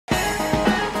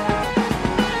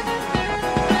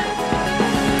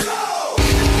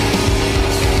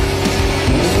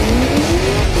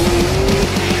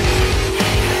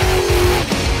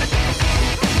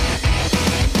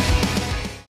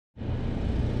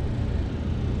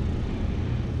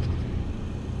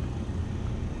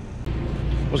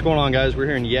What's going on, guys? We're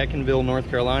here in Yadkinville, North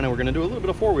Carolina. We're gonna do a little bit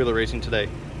of four-wheeler racing today.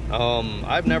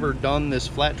 I've never done this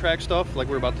flat track stuff like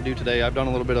we're about to do today. I've done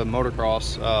a little bit of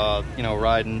motocross, you know,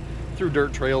 riding through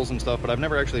dirt trails and stuff, but I've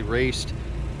never actually raced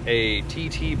a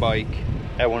TT bike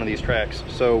at one of these tracks.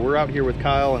 So we're out here with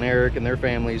Kyle and Eric and their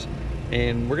families,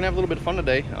 and we're gonna have a little bit of fun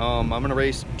today. I'm gonna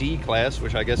race D class,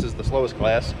 which I guess is the slowest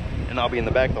class, and I'll be in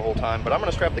the back the whole time. But I'm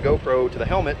gonna strap the GoPro to the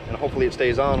helmet, and hopefully it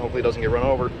stays on, hopefully it doesn't get run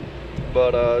over.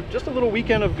 But just a little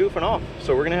weekend of goofing off.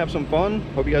 So we're gonna have some fun.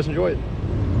 Hope you guys enjoy it.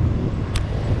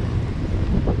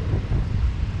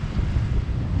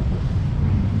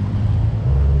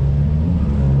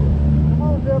 Come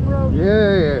on, Deborah.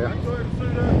 Yeah. I can go ahead and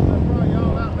suit up. That's right,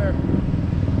 y'all out there.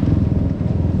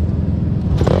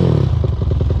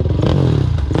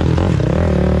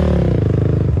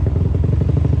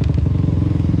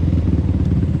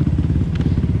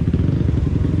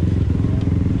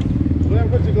 Go ahead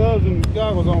and put your gloves and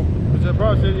goggles on. Because they'll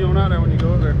probably send you on out there when you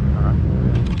go up there.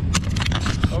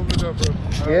 Open it up, bro.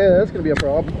 Yeah, that's gonna be a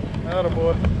problem.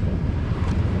 Attaboy.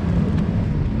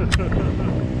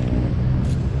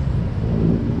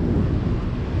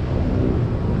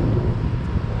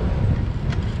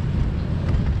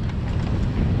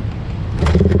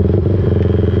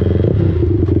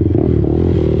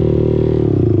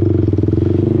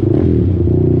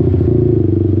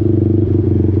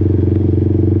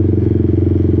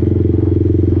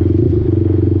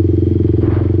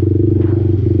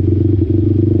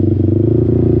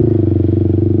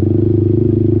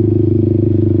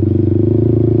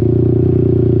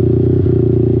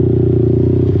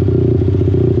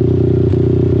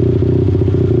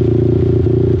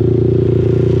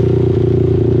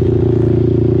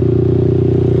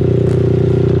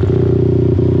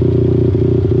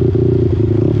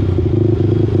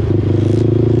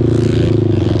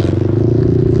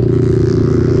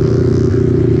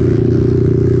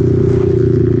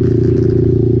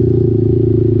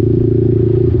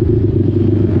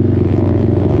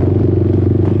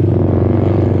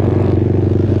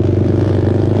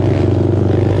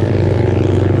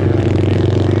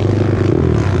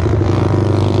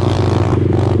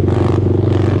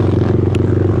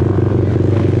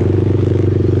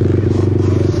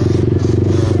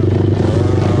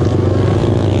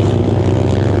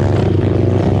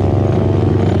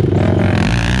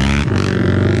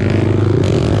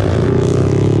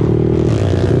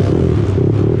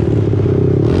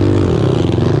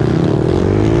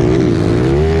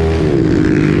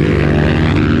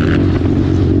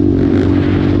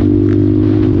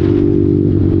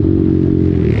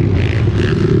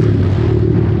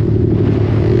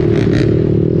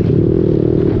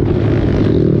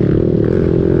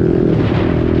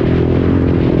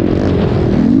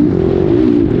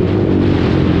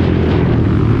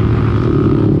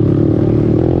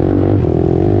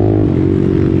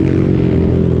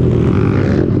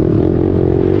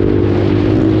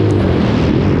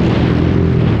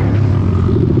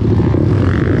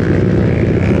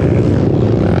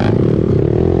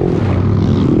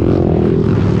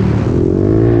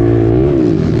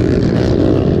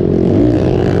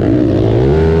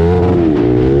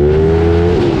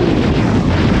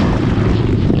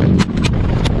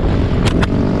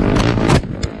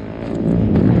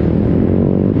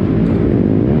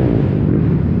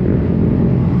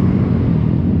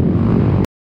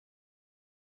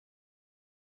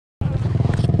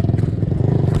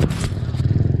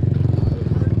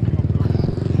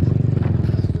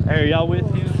 Hey, are y'all with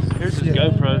you? Here's his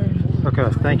GoPro. Okay,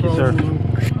 thank you, sir.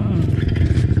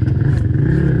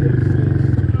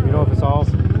 You know if it's off?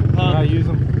 How to use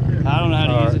them? I don't know how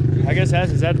to use it. I guess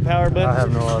is that the power button? I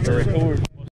have no idea. Record.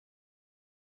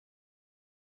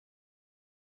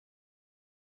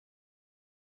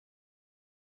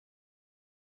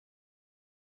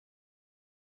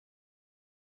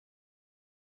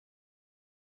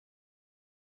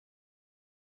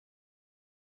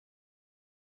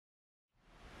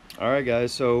 Alright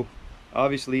guys, so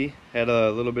obviously had a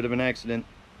little bit of an accident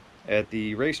at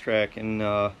the racetrack, and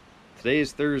today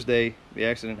is Thursday. The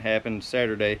accident happened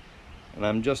Saturday, and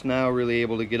I'm just now really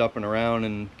able to get up and around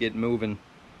and get moving.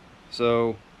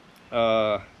 So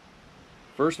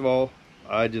first of all,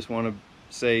 I just want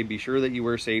to say be sure that you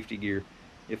wear safety gear.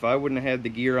 If I wouldn't have had the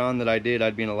gear on that I did,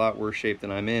 I'd be in a lot worse shape than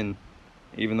I'm in,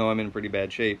 even though I'm in pretty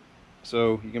bad shape.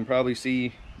 So you can probably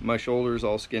see my shoulders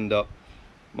all skinned up.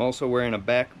 I'm also wearing a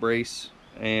back brace,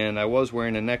 and I was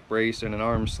wearing a neck brace and an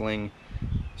arm sling.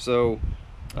 So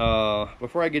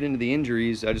before I get into the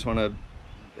injuries, I just want to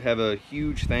have a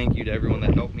huge thank you to everyone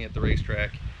that helped me at the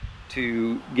racetrack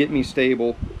to get me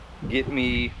stable, get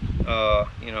me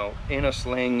you know, in a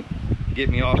sling, get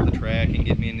me off the track and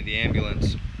get me into the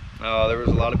ambulance. There was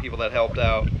a lot of people that helped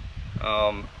out.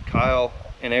 Kyle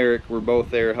and Eric were both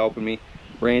there helping me.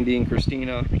 Brandy and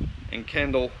Christina and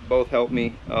Kendall both helped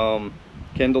me.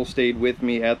 Kendall stayed with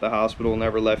me at the hospital,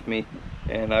 never left me,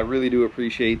 and I really do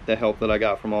appreciate the help that I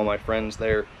got from all my friends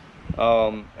there.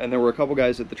 And there were a couple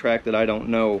guys at the track that I don't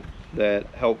know that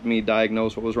helped me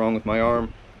diagnose what was wrong with my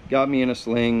arm, got me in a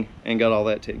sling, and got all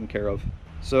that taken care of.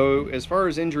 So as far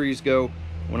as injuries go,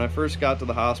 when I first got to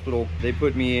the hospital, they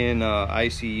put me in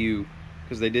ICU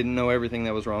because they didn't know everything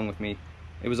that was wrong with me.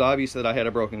 It was obvious that I had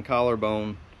a broken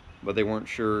collarbone, but they weren't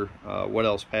sure what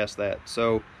else past that.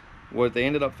 So what they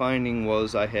ended up finding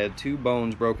was I had 2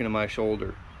 bones broken in my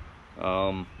shoulder,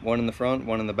 one in the front,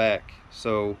 one in the back.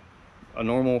 So a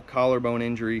normal collarbone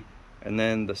injury, and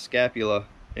then the scapula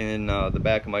in the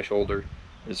back of my shoulder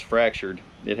is fractured.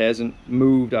 It hasn't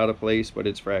moved out of place, but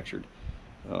it's fractured.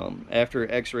 After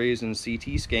x-rays and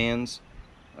CT scans,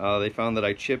 they found that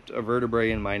I chipped a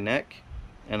vertebrae in my neck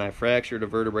and I fractured a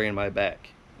vertebrae in my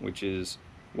back, which is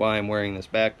why I'm wearing this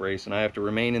back brace, and I have to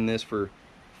remain in this for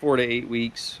 4 to 8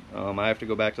 weeks. I have to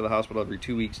go back to the hospital every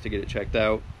 2 weeks to get it checked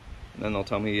out, and then they'll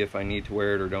tell me if I need to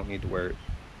wear it or don't need to wear it.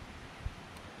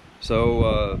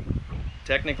 So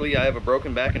technically I have a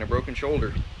broken back and a broken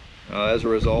shoulder as a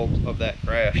result of that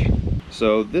crash.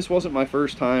 So this wasn't my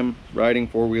first time riding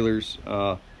four-wheelers.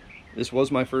 This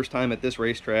was my first time at this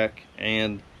racetrack,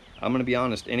 and I'm gonna be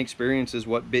honest, inexperience is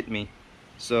what bit me.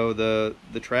 So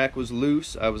the track was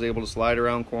loose. I was able to slide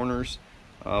around corners.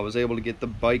 I was able to get the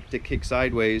bike to kick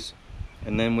sideways,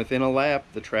 and then within a lap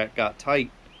the track got tight.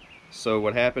 So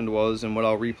what happened was, and what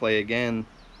I'll replay again,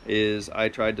 is I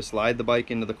tried to slide the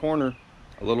bike into the corner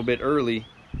a little bit early,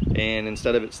 and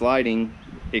instead of it sliding,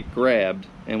 it grabbed,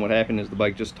 and what happened is the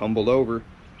bike just tumbled over.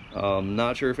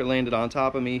 Not sure if it landed on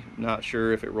top of me, not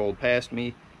sure if it rolled past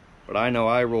me, but I know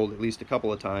I rolled at least a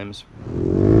couple of times.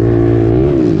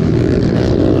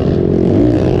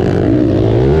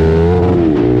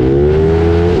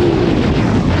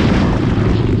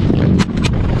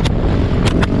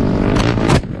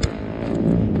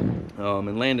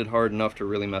 And landed hard enough to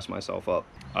really mess myself up.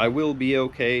 I will be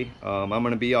okay. I'm going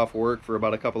to be off work for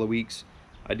about a couple of weeks.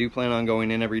 I do plan on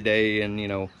going in every day and, you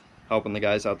know, helping the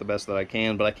guys out the best that I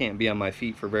can, but I can't be on my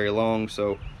feet for very long,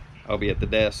 so I'll be at the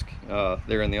desk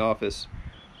there in the office.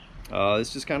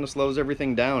 This just kind of slows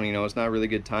everything down, you know. It's not really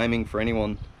good timing for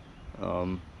anyone,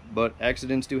 but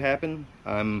accidents do happen.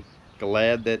 I'm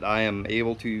glad that I am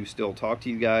able to still talk to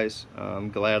you guys. I'm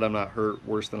glad I'm not hurt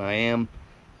worse than I am.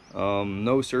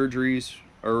 No surgeries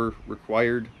are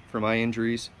required for my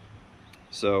injuries.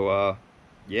 So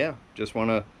yeah, just want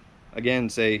to again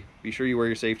say, be sure you wear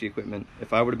your safety equipment.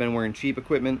 If I would have been wearing cheap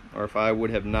equipment, or if I would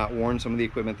have not worn some of the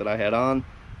equipment that I had on,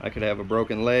 I could have a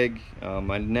broken leg.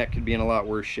 My neck could be in a lot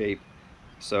worse shape.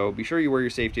 So be sure you wear your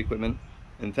safety equipment.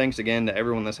 And thanks again to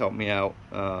everyone that's helped me out.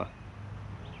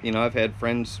 You know, I've had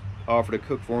friends offer to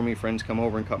cook for me, friends come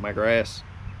over and cut my grass.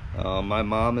 My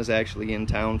mom is actually in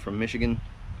town from Michigan,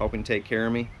 helping take care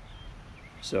of me.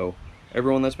 So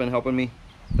everyone that's been helping me,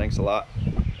 thanks a lot.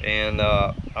 And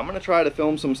I'm gonna try to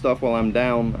film some stuff while I'm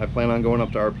down. I plan on going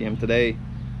up to RPM today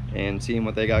and seeing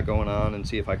what they got going on and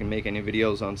see if I can make any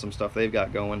videos on some stuff they've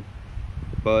got going.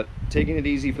 But taking it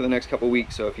easy for the next couple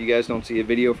weeks, so if you guys don't see a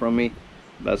video from me,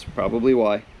 that's probably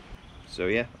why. So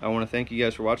yeah, I want to thank you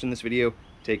guys for watching this video.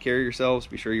 Take care of yourselves,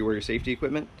 be sure you wear your safety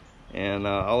equipment, and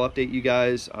I'll update you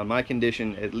guys on my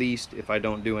condition, at least if I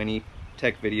don't do any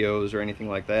tech videos or anything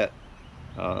like that.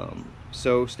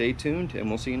 So stay tuned, and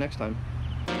we'll see you next time.